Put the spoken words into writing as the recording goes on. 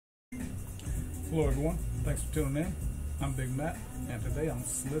Hello everyone, thanks for tuning in. I'm Big Matt, and today I'm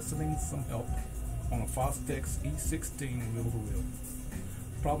soliciting some help on a Fostex E16 wheel-to-wheel.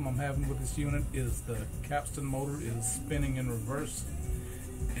 The problem I'm having with this unit is the Capstan motor is spinning in reverse,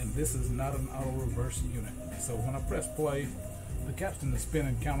 and this is not an auto reverse unit. So when I press play, the Capstan is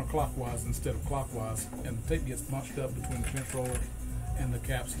spinning counterclockwise instead of clockwise, and the tape gets bunched up between the controller and the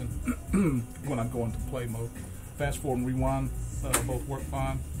Capstan when I go into play mode. Fast forward and rewind both work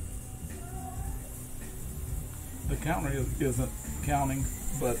fine. The counter isn't counting,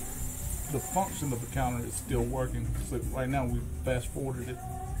 but the function of the counter is still working. So right now we fast forwarded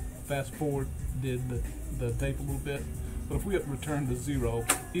the tape a little bit. But if we return to 0,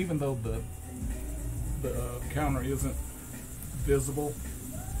 even though the counter isn't visible,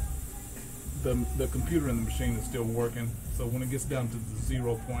 the computer in the machine is still working. So when it gets down to the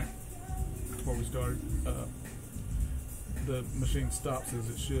 0 point where we started, the machine stops as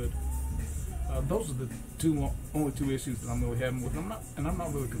it should. Those are the only two issues that I'm really having with them. I'm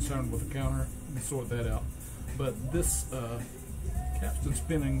not really concerned with the counter. We can sort that out. But this Capstan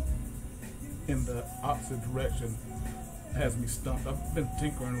spinning in the opposite direction has me stumped. I've been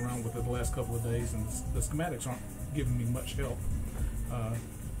tinkering around with it the last couple of days, and the schematics aren't giving me much help.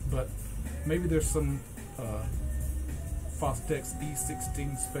 But maybe there's some Fostex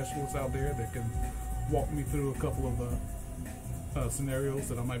E16 specialists out there that can walk me through a couple of scenarios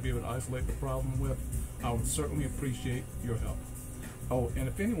that I might be able to isolate the problem with. I would certainly appreciate your help. Oh, and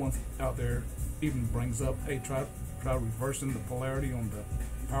if anyone out there even brings up, hey, try reversing the polarity on the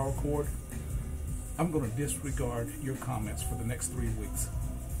power cord, I'm going to disregard your comments for the next 3 weeks.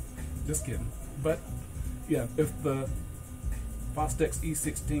 Just kidding. But yeah, if the Fostex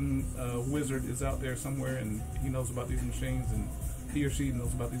E16 wizard is out there somewhere and he knows about these machines, and he or she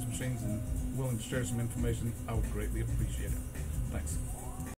knows about these machines and willing to share some information, I would greatly appreciate it. Thanks.